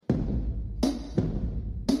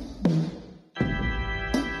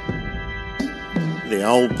The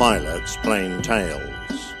Old Pilot's Plain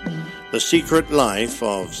Tales. The Secret Life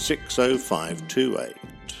of 60528.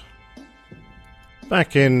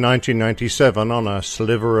 Back in 1997, on a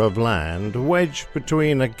sliver of land, wedged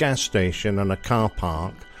between a gas station and a car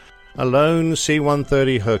park, a lone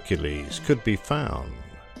C-130 Hercules could be found.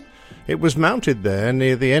 It was mounted there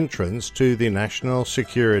near the entrance to the National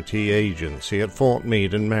Security Agency at Fort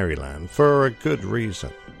Meade in Maryland for a good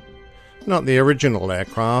reason. Not the original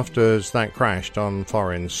aircraft, as that crashed on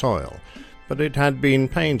foreign soil, but it had been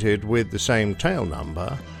painted with the same tail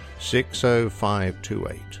number,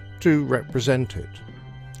 60528, to represent it.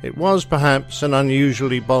 It was perhaps an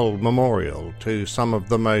unusually bold memorial to some of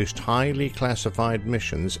the most highly classified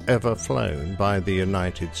missions ever flown by the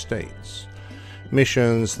United States.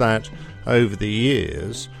 Missions that, over the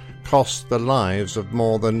years, cost the lives of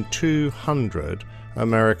more than 200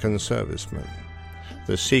 American servicemen.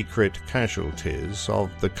 The secret casualties of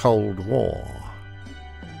the Cold War.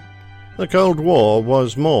 The Cold War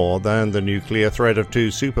was more than the nuclear threat of two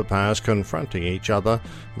superpowers confronting each other,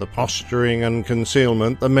 the posturing and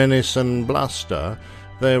concealment, the menace and bluster.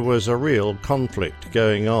 There was a real conflict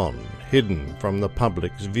going on, hidden from the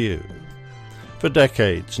public's view. For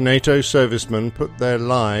decades, NATO servicemen put their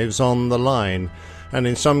lives on the line, and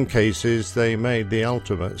in some cases they made the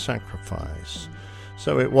ultimate sacrifice.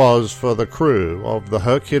 So it was for the crew of the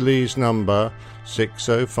Hercules number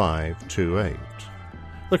 60528.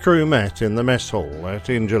 The crew met in the mess hall at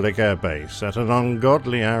Incirlik Air Base at an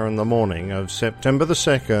ungodly hour in the morning of September the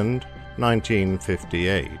 2nd,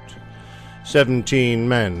 1958. 17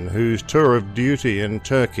 men whose tour of duty in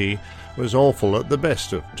Turkey was awful at the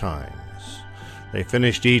best of times. They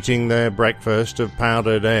finished eating their breakfast of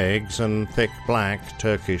powdered eggs and thick black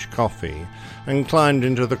Turkish coffee and climbed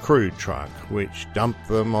into the crew truck, which dumped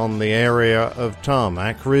them on the area of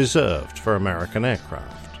tarmac reserved for American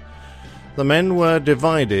aircraft. The men were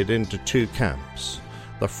divided into two camps,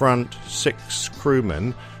 the front 6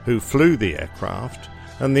 crewmen who flew the aircraft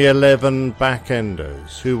and the 11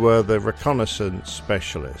 back-enders who were the reconnaissance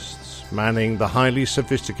specialists, manning the highly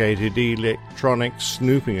sophisticated electronic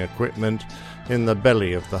snooping equipment in the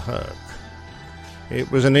belly of the Herc.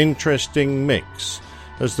 It was an interesting mix,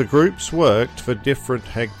 as the groups worked for different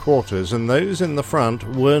headquarters and those in the front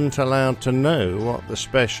weren't allowed to know what the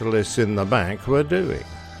specialists in the back were doing.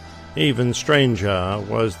 Even stranger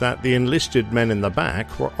was that the enlisted men in the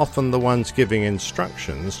back were often the ones giving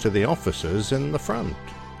instructions to the officers in the front.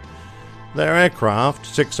 Their aircraft,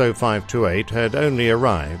 60528, had only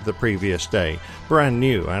arrived the previous day, brand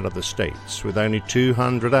new out of the States, with only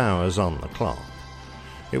 200 hours on the clock.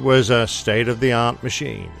 It was a state-of-the-art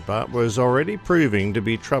machine, but was already proving to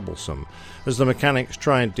be troublesome, as the mechanics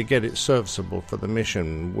tried to get it serviceable for the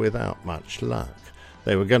mission without much luck.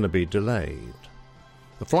 They were going to be delayed.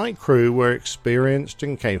 The flight crew were experienced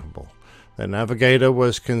and capable. The navigator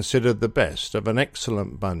was considered the best of an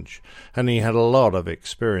excellent bunch, and he had a lot of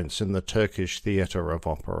experience in the Turkish theatre of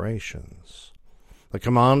operations. The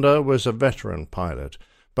commander was a veteran pilot,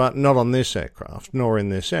 but not on this aircraft, nor in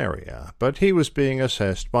this area, but he was being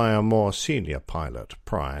assessed by a more senior pilot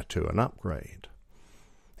prior to an upgrade.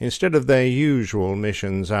 Instead of their usual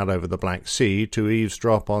missions out over the Black Sea to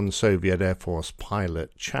eavesdrop on Soviet Air Force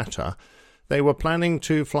pilot chatter, they were planning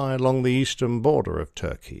to fly along the eastern border of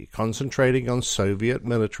Turkey, concentrating on Soviet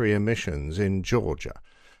military missions in Georgia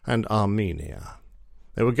and Armenia.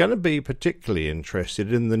 They were going to be particularly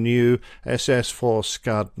interested in the new SS-4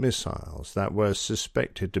 Scud missiles that were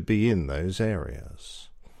suspected to be in those areas.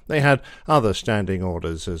 They had other standing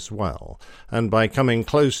orders as well, and by coming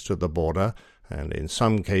close to the border, and in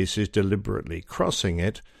some cases deliberately crossing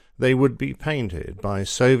it, they would be painted by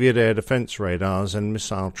Soviet air defense radars and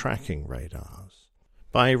missile tracking radars.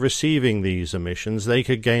 By receiving these emissions, they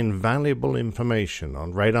could gain valuable information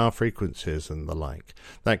on radar frequencies and the like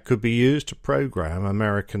that could be used to program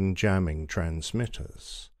American jamming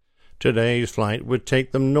transmitters. Today's flight would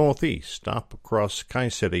take them northeast up across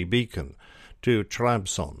Kayseri Beacon to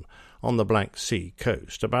Trabzon on the Black Sea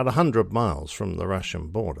coast, about 100 miles from the Russian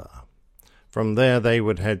border. From there they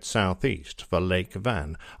would head southeast for Lake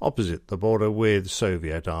Van, opposite the border with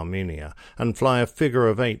Soviet Armenia, and fly a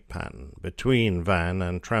figure-of-8 pattern between Van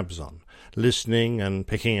and Trabzon, listening and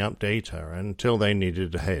picking up data until they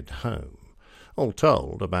needed to head home. All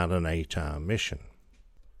told, about an 8-hour mission.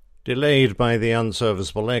 Delayed by the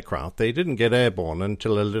unserviceable aircraft, they didn't get airborne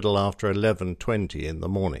until a little after 11:20 in the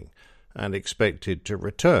morning, and expected to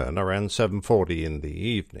return around 7:40 in the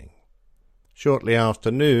evening. Shortly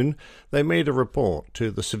after noon, they made a report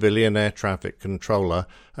to the civilian air traffic controller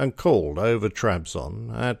and called over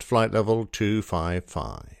Trabzon at flight level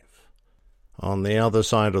 255. On the other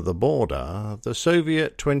side of the border, the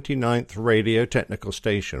Soviet 29th Radio Technical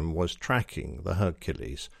Station was tracking the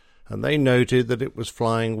Hercules, and they noted that it was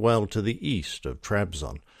flying well to the east of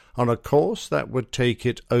Trabzon, on a course that would take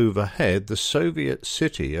it overhead the Soviet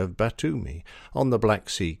city of Batumi on the Black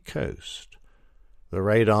Sea coast. The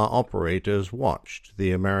radar operators watched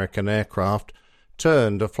the American aircraft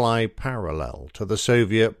turn to fly parallel to the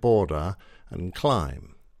Soviet border and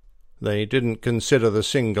climb. They didn't consider the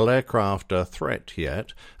single aircraft a threat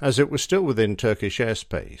yet, as it was still within Turkish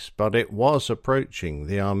airspace, but it was approaching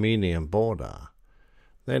the Armenian border.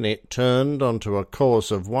 Then it turned onto a course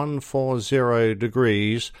of 140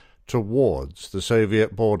 degrees towards the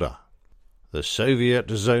Soviet border. The Soviet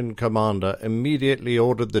zone commander immediately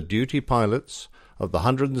ordered the duty pilots of the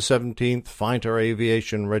 117th Fighter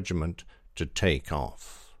Aviation Regiment to take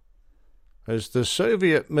off. As the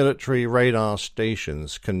Soviet military radar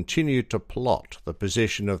stations continued to plot the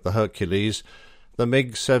position of the Hercules, the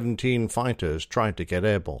MiG-17 fighters tried to get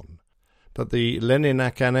airborne. But the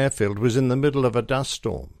Leninakan airfield was in the middle of a dust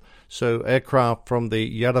storm, so aircraft from the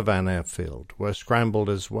Yerevan airfield were scrambled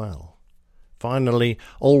as well. Finally,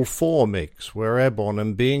 all 4 MiGs were airborne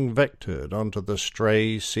and being vectored onto the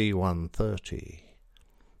stray C-130.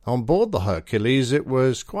 On board the Hercules, it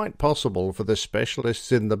was quite possible for the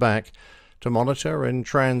specialists in the back to monitor and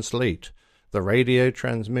translate the radio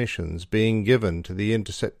transmissions being given to the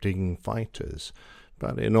intercepting fighters,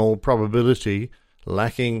 but in all probability,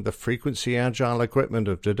 lacking the frequency-agile equipment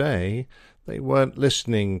of today, they weren't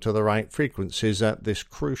listening to the right frequencies at this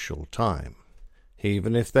crucial time.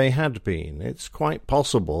 Even if they had been, it's quite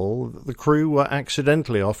possible that the crew were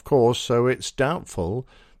accidentally off course, so it's doubtful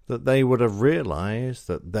that they would have realized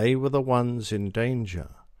that they were the ones in danger.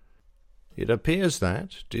 It appears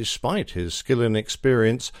that, despite his skill and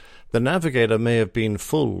experience, the navigator may have been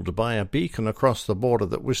fooled by a beacon across the border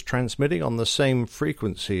that was transmitting on the same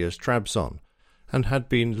frequency as Trabzon, and had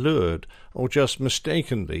been lured or just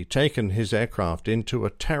mistakenly taken his aircraft into a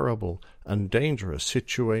terrible and dangerous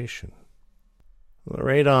situation. The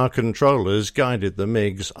radar controllers guided the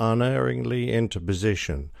MiGs unerringly into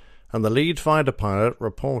position, and the lead fighter pilot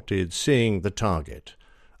reported seeing the target,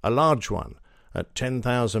 a large one, at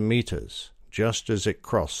 10,000 meters, just as it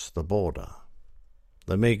crossed the border.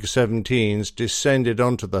 The MiG-17s descended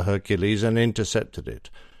onto the Hercules and intercepted it.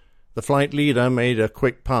 The flight leader made a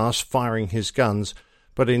quick pass, firing his guns,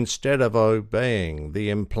 but instead of obeying the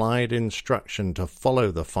implied instruction to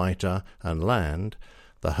follow the fighter and land,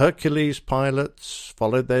 the Hercules pilots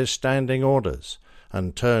followed their standing orders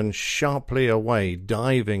and turned sharply away,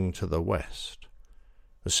 diving to the west.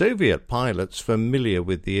 The Soviet pilots, familiar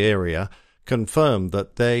with the area, confirmed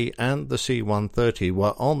that they and the C-130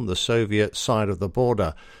 were on the Soviet side of the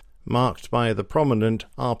border, marked by the prominent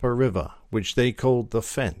Arpa River, which they called the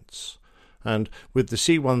Fence, and with the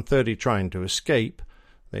C-130 trying to escape,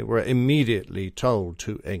 they were immediately told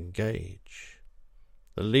to engage.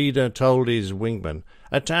 The leader told his wingman,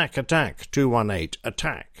 "Attack, attack, 218,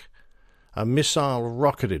 attack!" A missile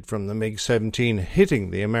rocketed from the MiG-17,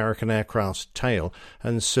 hitting the American aircraft's tail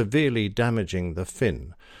and severely damaging the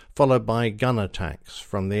fin, followed by gun attacks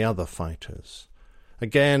from the other fighters.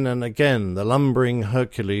 Again and again the lumbering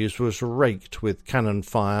Hercules was raked with cannon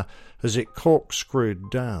fire as it corkscrewed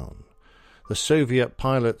down. The Soviet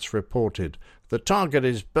pilots reported, "The target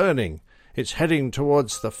is burning. It's heading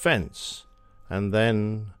towards the fence." And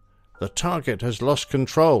then, "The target has lost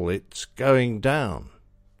control. It's going down."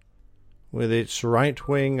 With its right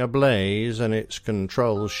wing ablaze and its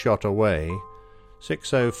controls shot away,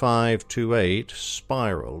 60528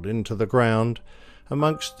 spiraled into the ground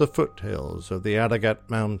amongst the foothills of the Aragat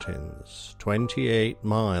Mountains, 28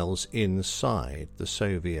 miles inside the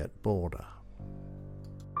Soviet border.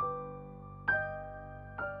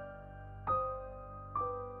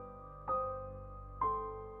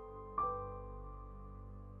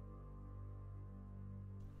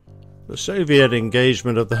 The Soviet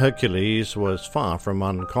engagement of the Hercules was far from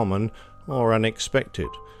uncommon or unexpected,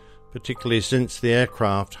 particularly since the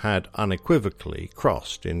aircraft had unequivocally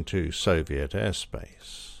crossed into Soviet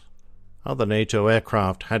airspace. Other NATO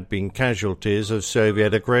aircraft had been casualties of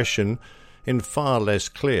Soviet aggression in far less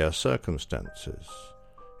clear circumstances.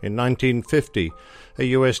 In 1950, a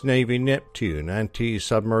U.S. Navy Neptune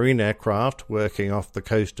anti-submarine aircraft working off the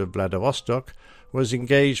coast of Vladivostok was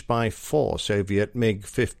engaged by 4 Soviet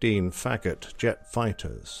MiG-15 Fagot jet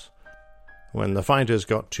fighters. When the fighters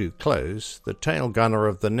got too close, the tail gunner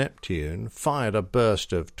of the Neptune fired a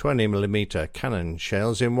burst of 20mm cannon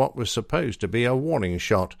shells in what was supposed to be a warning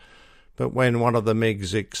shot, but when one of the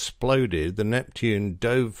MiGs exploded, the Neptune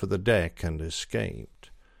dove for the deck and escaped.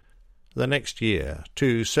 The next year,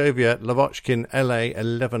 2 Soviet Lavochkin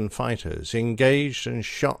La-11 fighters engaged and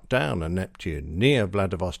shot down a Neptune near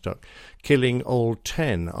Vladivostok, killing all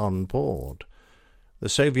 10 on board. The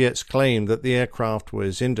Soviets claimed that the aircraft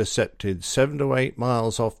was intercepted 7 to 8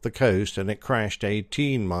 miles off the coast and it crashed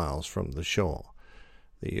 18 miles from the shore.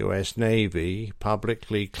 The U.S. Navy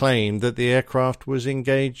publicly claimed that the aircraft was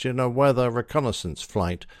engaged in a weather reconnaissance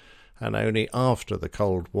flight, and only after the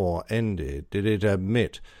Cold War ended did it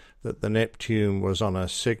admit that the Neptune was on a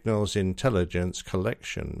signals intelligence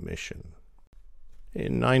collection mission.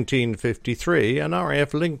 In 1953, an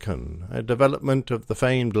RAF Lincoln, a development of the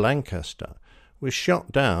famed Lancaster, was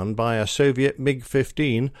shot down by a Soviet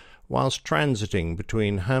MiG-15 whilst transiting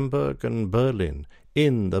between Hamburg and Berlin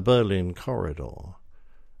in the Berlin Corridor.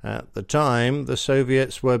 At the time, the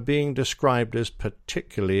Soviets were being described as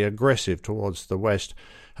particularly aggressive towards the West,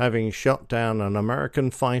 having shot down an American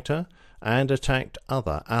fighter and attacked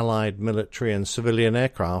other Allied military and civilian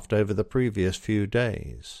aircraft over the previous few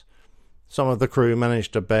days. Some of the crew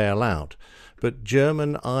managed to bail out, but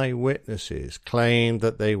German eyewitnesses claimed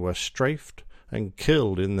that they were strafed and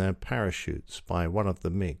killed in their parachutes by one of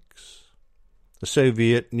the MiGs. The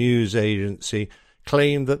Soviet news agency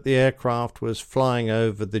claimed that the aircraft was flying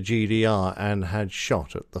over the GDR and had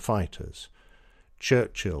shot at the fighters.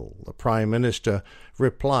 Churchill, the Prime Minister,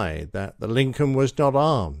 replied that the Lincoln was not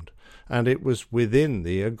armed and it was within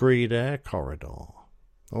the agreed air corridor.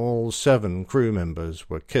 All 7 crew members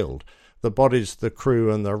were killed. The bodies of the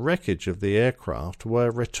crew and the wreckage of the aircraft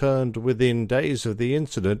were returned within days of the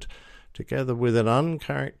incident, together with an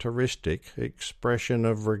uncharacteristic expression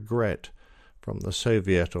of regret from the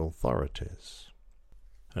Soviet authorities.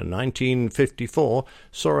 1954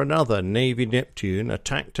 saw another Navy Neptune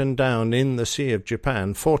attacked and downed in the Sea of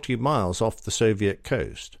Japan 40 miles off the Soviet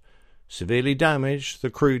coast. Severely damaged, the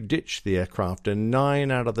crew ditched the aircraft and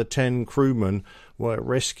 9 out of the 10 crewmen were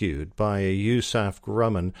rescued by a USAF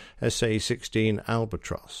Grumman SA-16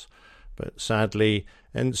 Albatross, but sadly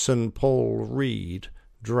Ensign Paul Reed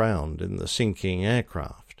drowned in the sinking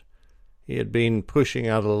aircraft. He had been pushing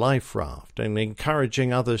out a life raft and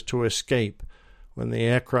encouraging others to escape when the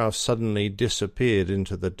aircraft suddenly disappeared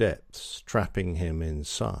into the depths, trapping him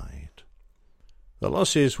inside. The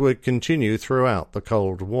losses would continue throughout the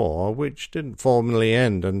Cold War, which didn't formally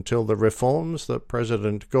end until the reforms that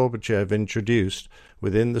President Gorbachev introduced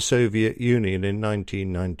within the Soviet Union in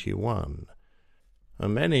 1991.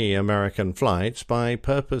 Many American flights by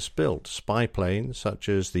purpose-built spy planes such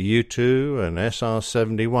as the U-2 and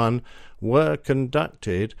SR-71 were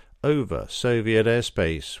conducted over Soviet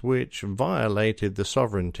airspace, which violated the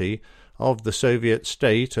sovereignty of the Soviet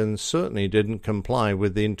state and certainly didn't comply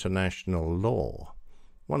with international law.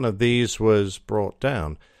 One of these was brought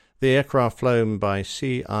down, the aircraft flown by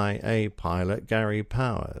CIA pilot Gary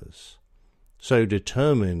Powers. So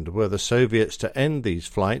determined were the Soviets to end these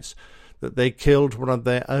flights that they killed one of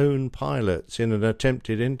their own pilots in an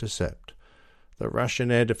attempted intercept. The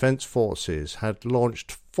Russian Air Defense Forces had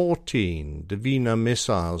launched 14 Dvina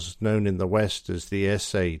missiles, known in the West as the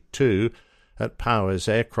SA-2, at Powers'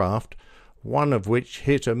 aircraft, one of which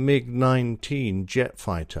hit a MiG-19 jet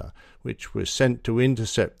fighter, which was sent to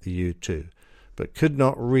intercept the U-2, but could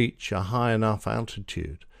not reach a high enough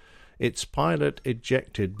altitude. Its pilot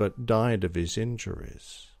ejected but died of his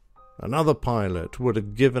injuries. Another pilot would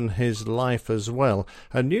have given his life as well.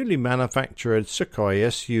 A newly manufactured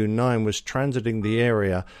Sukhoi Su-9 was transiting the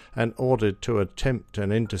area and ordered to attempt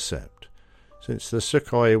an intercept. Since the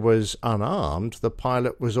Sukhoi was unarmed, the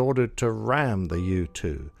pilot was ordered to ram the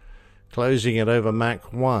U-2. Closing it over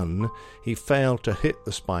Mach 1, he failed to hit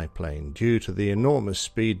the spy plane due to the enormous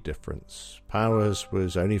speed difference. Powers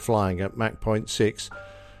was only flying at Mach 0.6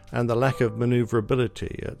 and the lack of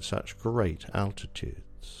maneuverability at such great altitudes.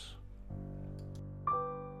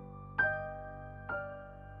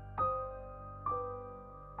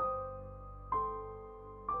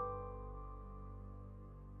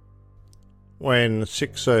 When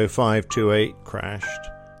 60528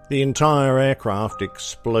 crashed, the entire aircraft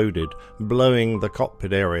exploded, blowing the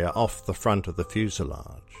cockpit area off the front of the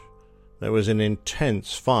fuselage. There was an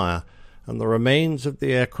intense fire, and the remains of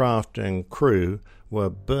the aircraft and crew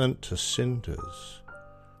were burnt to cinders.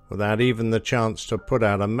 Without even the chance to put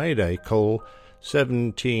out a mayday call,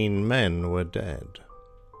 17 men were dead.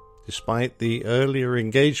 Despite the earlier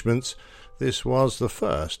engagements, this was the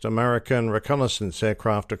first American reconnaissance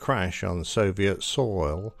aircraft to crash on Soviet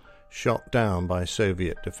soil, shot down by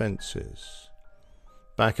Soviet defenses.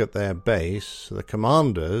 Back at their base, the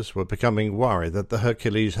commanders were becoming worried that the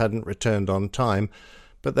Hercules hadn't returned on time,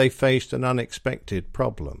 but they faced an unexpected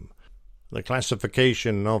problem. The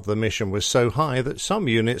classification of the mission was so high that some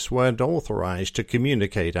units weren't authorized to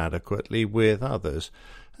communicate adequately with others,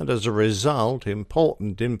 and as a result,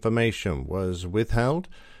 important information was withheld,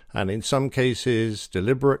 and in some cases,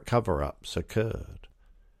 deliberate cover-ups occurred.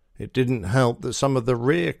 It didn't help that some of the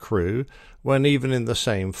rear crew weren't even in the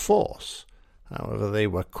same force. However, they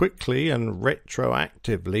were quickly and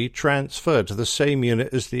retroactively transferred to the same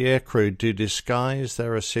unit as the aircrew to disguise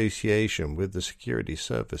their association with the security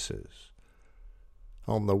services.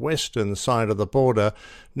 On the western side of the border,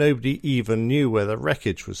 nobody even knew where the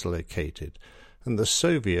wreckage was located, and the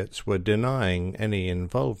Soviets were denying any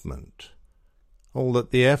involvement. All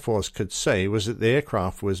that the Air Force could say was that the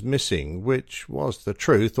aircraft was missing, which was the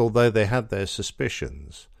truth, although they had their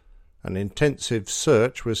suspicions. An intensive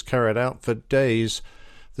search was carried out for days,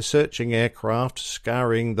 the searching aircraft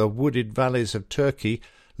scouring the wooded valleys of Turkey,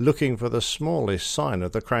 looking for the smallest sign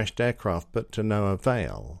of the crashed aircraft, but to no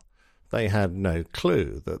avail. They had no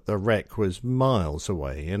clue that the wreck was miles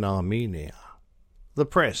away in Armenia. The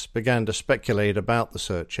press began to speculate about the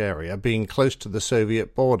search area being close to the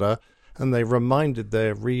Soviet border, and they reminded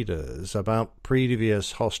their readers about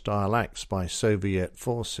previous hostile acts by Soviet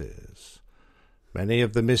forces. Many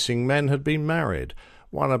of the missing men had been married,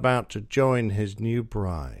 one about to join his new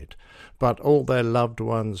bride, but all their loved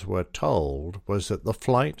ones were told was that the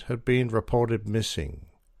flight had been reported missing.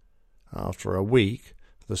 After a week,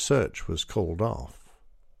 the search was called off.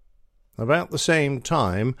 About the same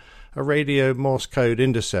time, a radio Morse code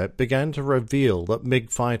intercept began to reveal that MiG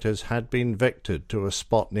fighters had been vectored to a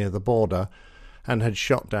spot near the border and had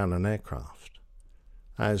shot down an aircraft.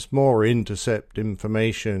 As more intercept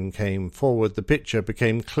information came forward, the picture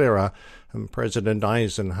became clearer and President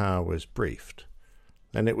Eisenhower was briefed.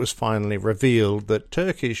 Then it was finally revealed that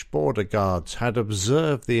Turkish border guards had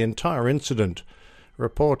observed the entire incident,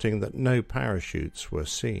 reporting that no parachutes were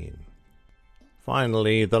seen.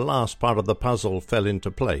 Finally, the last part of the puzzle fell into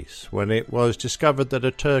place when it was discovered that a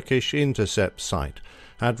Turkish intercept site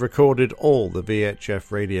had recorded all the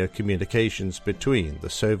VHF radio communications between the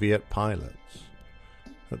Soviet pilots.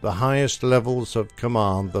 At the highest levels of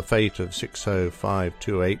command, the fate of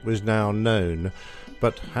 60528 was now known,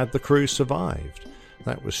 but had the crew survived?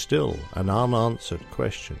 That was still an unanswered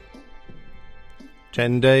question.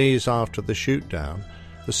 10 days after the shootdown,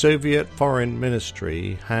 the Soviet Foreign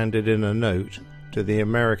Ministry handed in a note to the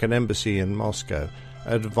American Embassy in Moscow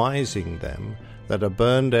advising them that a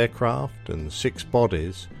burned aircraft and 6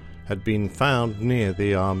 bodies had been found near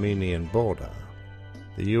the Armenian border.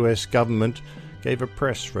 The U.S. government gave a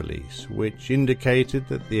press release which indicated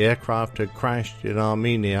that the aircraft had crashed in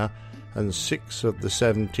Armenia and 6 of the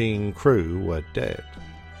 17 crew were dead.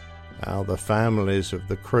 How the families of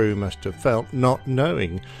the crew must have felt not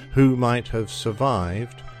knowing who might have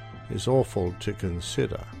survived is awful to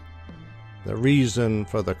consider. The reason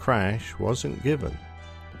for the crash wasn't given.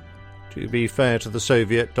 To be fair to the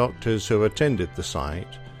Soviet doctors who attended the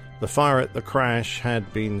site, the fire at the crash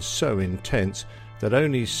had been so intense that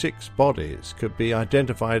only 6 bodies could be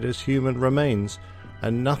identified as human remains,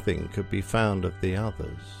 and nothing could be found of the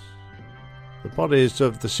others. The bodies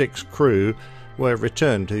of the 6 crew were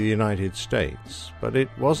returned to the United States, but it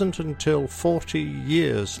wasn't until 40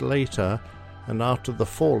 years later, and after the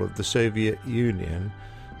fall of the Soviet Union,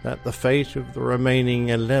 that the fate of the remaining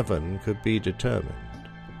 11 could be determined.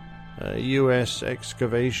 A U.S.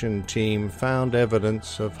 excavation team found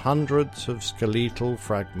evidence of hundreds of skeletal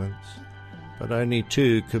fragments, but only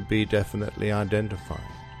 2 could be definitely identified.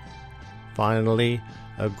 Finally,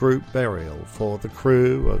 a group burial for the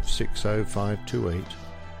crew of 60528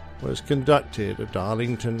 was conducted at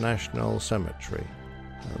Arlington National Cemetery,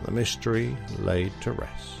 and the mystery laid to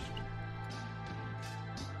rest.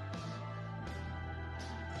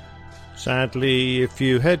 Sadly, if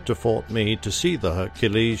you head to Fort Meade to see the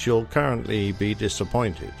Hercules, you'll currently be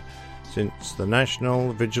disappointed, since the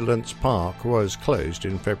National Vigilance Park was closed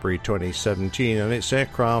in February 2017 and its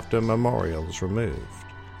aircraft and memorials removed.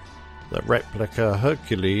 The replica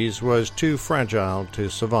Hercules was too fragile to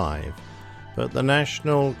survive, but the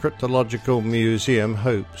National Cryptological Museum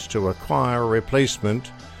hopes to acquire a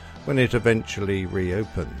replacement when it eventually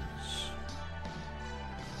reopens.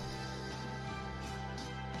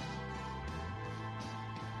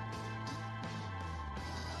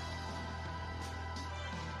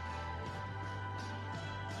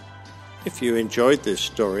 If you enjoyed this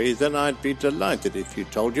story, then I'd be delighted if you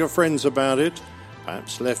told your friends about it,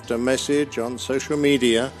 perhaps left a message on social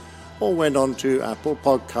media, or went on to Apple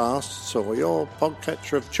Podcasts or your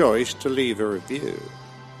podcatcher of choice to leave a review.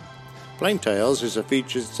 Plain Tales is a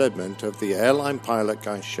featured segment of the Airline Pilot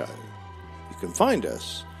Guy show. You can find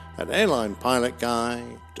us at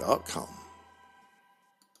airlinepilotguy.com.